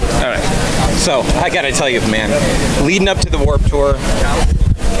So, I gotta tell you, man, leading up to the Warped Tour,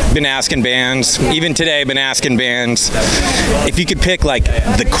 been asking bands, even today, been asking bands, if you could pick, like,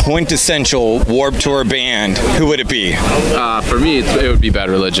 the quintessential Warped Tour band, who would it be? For me, it would be Bad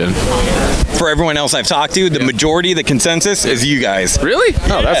Religion. For everyone else I've talked to, the majority, the consensus, is you guys. Really?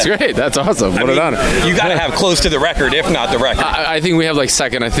 Oh, that's great. That's awesome. What an honor. You gotta have close to the record, if not the record. I think we have, like,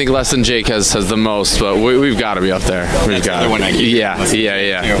 second. I think Less Than Jake has the most, but we've got to be up there. We've got one I keep. Yeah.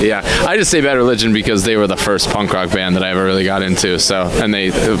 I just say Bad Religion because they were the first punk rock band that I ever really got into. So, and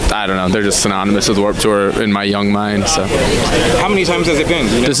I don't know, they're just synonymous with Warped Tour in my young mind. So, how many times has it been?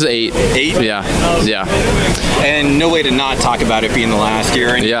 You know? This is 8. 8? Yeah. And no way to not talk about it being the last year.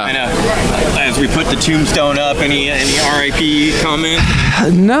 And kinda, as we put the tombstone up, any RIP comment?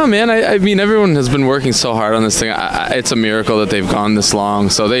 No, man. I mean, everyone has been working so hard on this thing. It's a miracle that they've gone this long.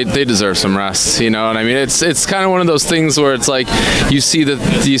 So they deserve some rest. You know what I mean? It's kind of one of those things where it's like you see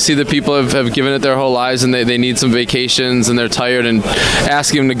that people have given it their whole lives and they need some vacations and they're tired, and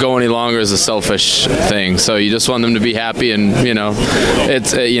asking them to go any longer is a selfish thing. So you just want them to be happy, and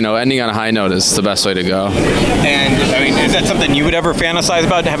it's ending on a high note is the best way to go. And I mean, is that something you would ever fantasize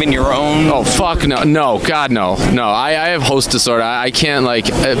about, having your own? Oh fuck no, God no. I have host disorder. I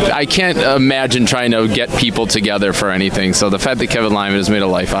can't imagine trying to get people together for anything. So the fact that Kevin Lyman has made a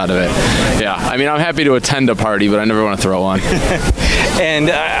life out of it, yeah. I mean, I'm happy to attend a party, but I never want to throw one. And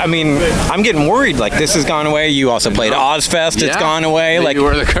I mean, I'm getting worried. Like, this has gone away. You also played Ozfest. It's gone away. Like, you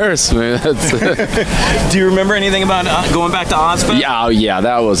were the curse, man. Do you remember anything about going back to Ozfest? Yeah,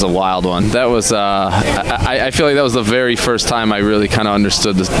 that was a wild one. That was I feel like that was the very first time I really kind of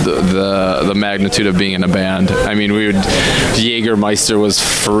understood the magnitude of being in a band. I mean, Jägermeister was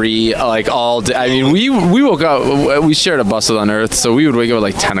free like all day. I mean, we woke up, we shared a bus with Unearthed, so we would wake up at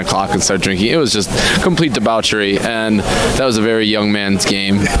like 10 o'clock and start drinking. It was just complete debauchery, and that was a very young man's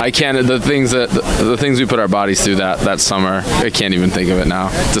game. The things we put our bodies through that summer, I can't even think of it now.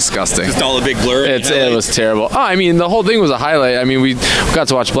 It's disgusting. Just all a big blur. It was terrible. Oh, I mean, the whole thing was a highlight. I mean, we got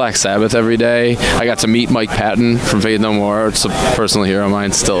to watch Black Sabbath every day. I got to meet Mike Patton from Faith No More. It's a personal hero of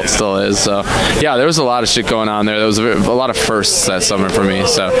mine, still is. So yeah, there was a lot of shit going on there. There was a lot of firsts that summer for me.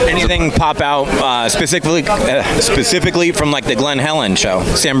 So anything pop out specifically from like the Glen Helen show,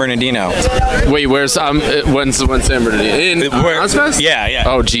 San Bernardino? Wait, when's San Bernardino? Ozfest? Yeah.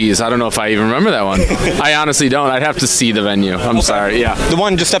 Oh geez, I don't know if I even remember that one. I honestly don't. I'd have to see the venue. I'm sorry. Yeah, the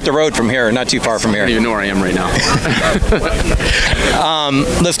one just up the road from here, not too far from here. I don't even know where I am right now.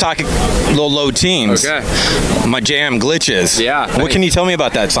 Let's talk Little Low Teens. Okay. My jam, Glitches. Yeah. What can you tell me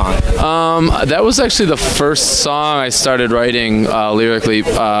about that song? That was actually the first song I started writing lyrically,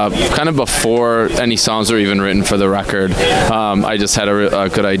 kind of before any songs were even written for the record. I just had a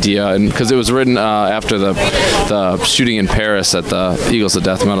good idea, and because it was written after the shooting in Paris at the Eagles of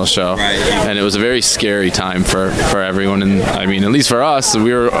Death Metal show, right. And it was a very scary time for everyone, and I mean, at least for us,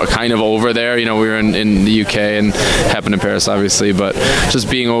 we were kind of over there. We were in the UK, and it happened in Paris, obviously, but just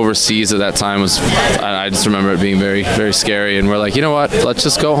being overseas at that time I just remember it being very, very scary, and we're like, you know what, let's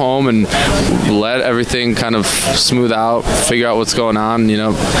just go home and let everything kind of smooth out, figure out what's going on,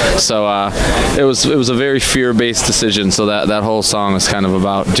 so it was a very fear-based decision. So that whole song is kind of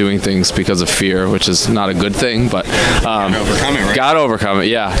about doing things because of fear, which is not a good thing, but overcome it, right? Gotta overcome it.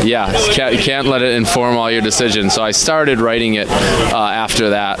 Yeah. Can't let it inform all your decisions. So I started writing it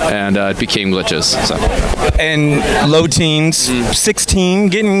after that, and it became Glitches. So. And Low Teens, 16,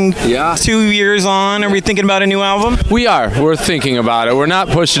 getting 2 years on. Are we thinking about a new album? We are. We're thinking about it. We're not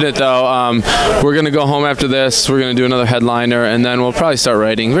pushing it though. We're gonna go home after this. We're gonna do another headliner, and then we'll probably start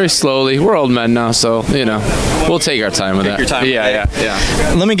writing very slowly. We're old men now, so we'll take our time with that. Your time. Yeah.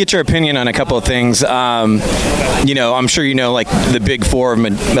 Let me get your opinion on a couple of things. I'm sure like the big four of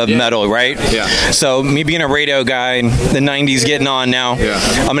metal, right? Yeah. So me being a radio guy, the 90s getting on now. Yeah.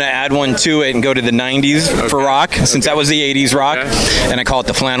 I'm gonna add one to it and go to the 90s for rock, since that was the 80s rock, and I call it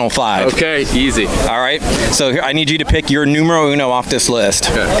the Flannel 5. Okay, easy. All right. So here, I need you to pick your numero uno off this list.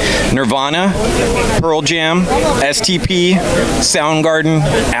 Okay. Nirvana, Pearl Jam, STP, Soundgarden,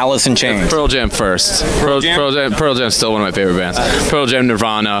 Alice in Chains. Pearl Jam first. Pearl Jam's still one of my favorite bands. Pearl Jam,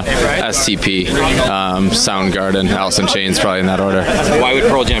 Nirvana, STP, Soundgarden, Alice in Chains, probably in that order. Why would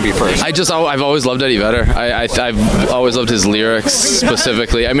Pearl Jam be first? I've always loved Eddie Vedder. I've always loved his lyrics.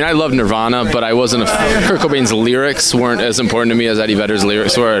 specifically. I mean, I love Nirvana, but I wasn't Kurt Cobain's lyrics weren't as important to me as Eddie Vedder's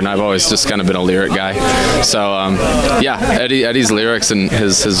lyrics were, and I've always just kind of been a lyric guy. So Eddie's lyrics and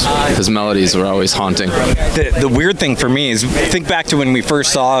his melodies were always haunting. The weird thing for me is think back to when we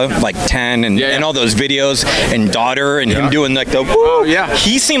first saw like 10 and all those videos and Daughter and him doing like the woo.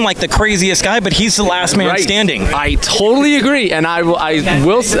 He seemed like the craziest guy, but he's the last man standing. I totally agree, and I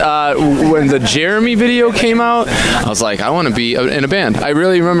will. When the Jeremy video came out, I was like, I want to be in a band. I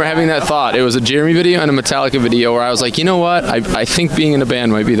really remember having that thought. It was a Jeremy video and a Metallica video where I was like, you know what? I think being in a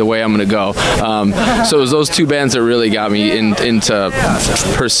band might be the way I'm going to go. So it was those two bands that really got me into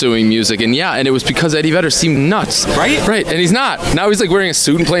pursuing music, and it was because Eddie Vedder seemed nuts. Right, and he's not. Now he's like wearing a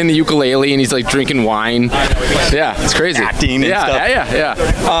suit and playing the ukulele, and he's like drinking wine. Yeah, it's crazy. Acting and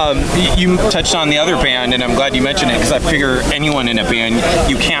stuff. You touched on the other band, and I'm glad you mentioned it because I figure anyone in a band,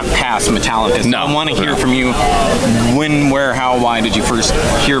 you can't pass Metallica. So No. I want to hear from you when, where, how, why did you first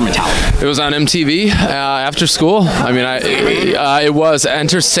hear Metallica? It was on MTV after school. I mean, it was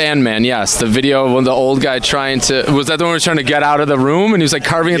Enter Sandman. Yes, the video when the old guy was that the one who was trying to get out of the room and he was like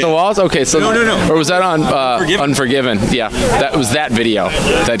carving at the walls? Okay, so no. Or was that on Unforgiven? Yeah, that was that video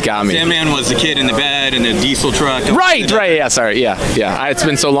that got me. Sandman was the kid in the bed and the diesel truck. Right. Yeah, sorry. Yeah. It's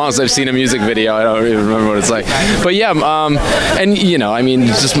been so long since I've seen a music video. I don't even remember what it's like. But yeah, and I mean,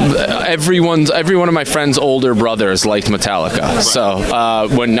 just every one of my friends' older brothers liked Metallica. So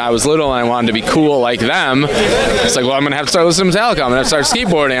when I was little and I wanted to be cool like them, it's like, well, I'm gonna have to start listening to Metallica. I'm gonna have to start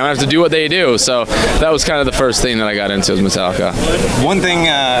skateboarding. I'm gonna have to do what they do. So that was kind of the first thing that I got into was Metallica. One thing, would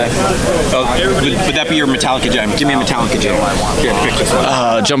that be your Metallica jam? Give me a Metallica jam. Here, pick this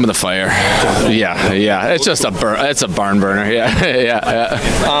one. Jump in the Fire. Yeah. It's just it's a barn burner. Yeah.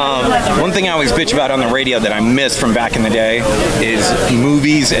 One thing I always bitch about on the radio that I miss from back in the day is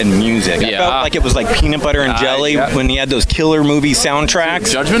movies and music. I felt like it was like peanut butter and jelly when he had those killer movie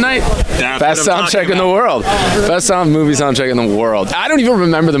soundtracks. Judgment Night? Best soundtrack in the world. Best movie soundtrack in the world. I don't even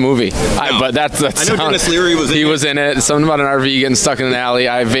remember the movie. But that's I know Dennis Leary was in it. He was in it. Something about an RV getting stuck in an alley.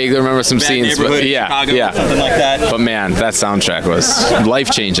 I vaguely remember some scenes. But Chicago, something like that. But man, that soundtrack was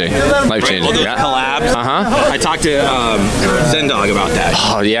life-changing. Life-changing. All those collabs. I talked to Zendog about that.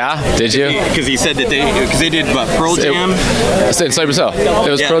 Oh, yeah? Did you? Because he said that they did Pearl Jam. It Cypress Hill. It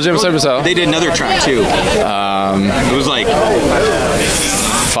was Pearl Jam, Cypress Hill. They did another track too. It was like...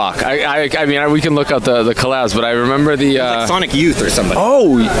 Fuck. I mean, we can look up the collabs, but I remember the... like Sonic Youth or somebody.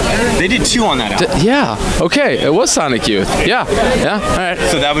 Oh! They did two on that album. Yeah. Okay. It was Sonic Youth. Yeah. All right.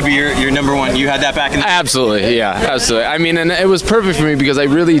 So that would be your number one. You had that back in the... Absolutely. Yeah. Absolutely. I mean, and it was perfect for me because I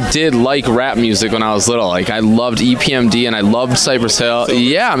really did like rap music when I was little. Like, I loved EPMD and I loved Cypress Hill.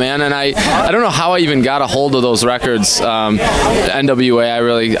 Yeah, man. And I don't know how I even got a hold of those records. NWA,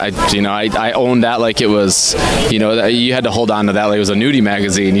 I owned that like it was, you had to hold on to that like it was a nudie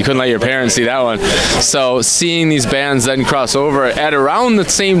magazine. You couldn't let your parents see that one. So seeing these bands then cross over at around the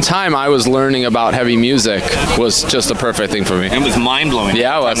same time I was learning about heavy music was just a perfect thing for me. It was mind-blowing.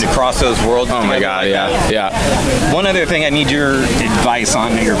 Yeah, it was. To cross those worlds. Oh my God, yeah. One other thing I need your advice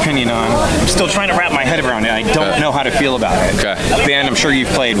on, your opinion on. I'm still trying to wrap my head around it. I don't know how to feel about it. Okay. A band I'm sure you've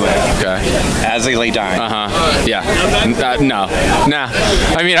played with. Okay. As They Lay Dying. Yeah. No. Nah.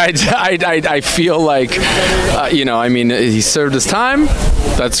 I mean, I feel like, he served his time.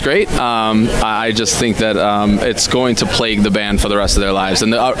 That's great. I just think that it's going to plague the band for the rest of their lives.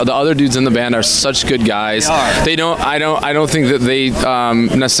 And the other dudes in the band are such good guys. I don't think that they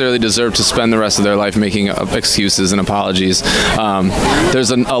necessarily deserve to spend the rest of their life making excuses and apologies.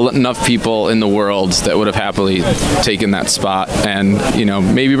 There's enough people in the world that would have happily taken that spot and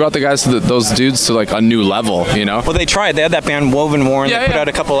maybe brought the guys to those dudes to like a new level. Well, they tried. They had that band Woven Warren. They put out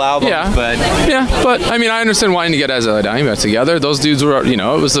a couple albums. But I mean, I understand wanting to get As They Lay Dying back together. Those dudes were,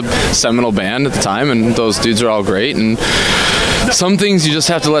 it was a seminal band at the time, and those dudes are all great. And some things you just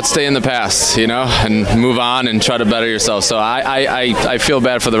have to let stay in the past, and move on and try to better yourself. So I feel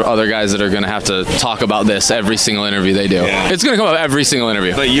bad for the other guys that are going to have to talk about this every single interview they do. Yeah. It's going to come up every single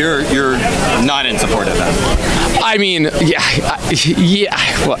interview. But you're not in support of that. I mean, Well,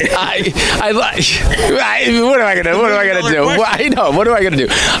 what am I gonna do? I know. What am I gonna do?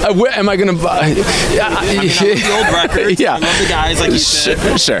 Am I gonna buy? The old records. I love the guys, like you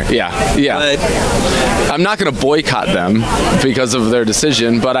said. Sure. Yeah. But I'm not gonna boycott them because because of their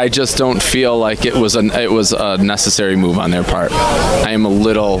decision, but I just don't feel like it was a necessary move on their part. I am a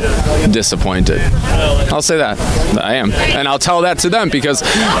little disappointed. I'll say that. I am, and I'll tell that to them because,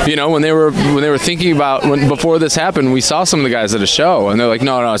 when they were thinking about before this happened, we saw some of the guys at a show, and they're like,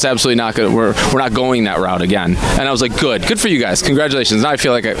 no, it's absolutely not good. We're not going that route again. And I was like, good for you guys. Congratulations. Now I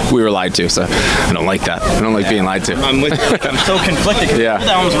feel like we were lied to, so I don't like that. I don't like being lied to. I'm with you. I'm so conflicted. Yeah. The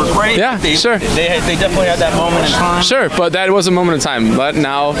downs were great. Yeah, sure. They definitely had that moment in time. Sure, but that was a moment in time. But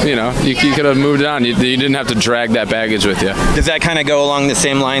now, you could have moved on. You didn't have to drag that baggage with you. Does that kind of go along the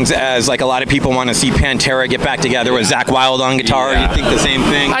same lines as like a lot of people want to see Pantera get back together with Zakk Wylde on guitar? Yeah. You think the same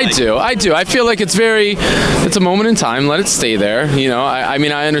thing? I do. I feel like it's a moment in time. Let it stay there. I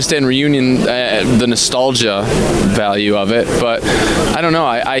mean, I understand reunion, the nostalgia value of it, but I don't know.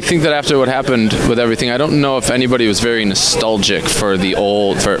 I think that after what happened with everything, I don't know if anybody was very nostalgic for the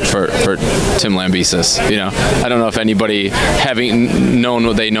old, for Tim Lambesis. I don't know if anybody, having known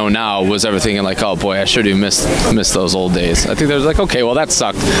what they know now, was ever thinking like, oh boy, I sure do miss those old days. I think there's like, okay, well that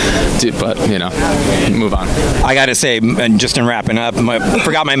sucked, but move on. I got to say, and just in wrapping up,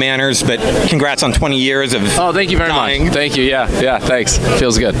 forgot my manners, but congrats on 20 years of. Oh, thank you very much. Thank you. Yeah. Thanks.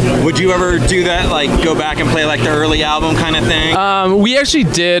 Feels good. Would you ever do that? Like go back and play like the early album kind of thing? We actually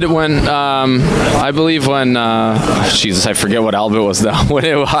did when I believe when Jesus, I forget what album it was now.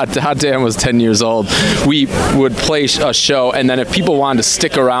 When Hot Damn was 10 years old, we would play a show, and then if people wanted to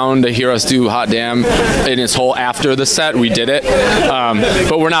stick around to hear us do Hot Damn in its whole after the set, we did it.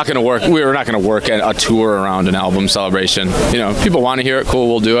 But we're not going to work. We're not going to work at a tour around an album celebration. People want to hear it, cool,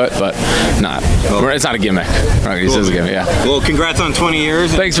 we'll do it, but not. It's not a gimmick. This is a gimmick. Yeah. Well, congrats on 20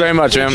 years. Thanks very much, man.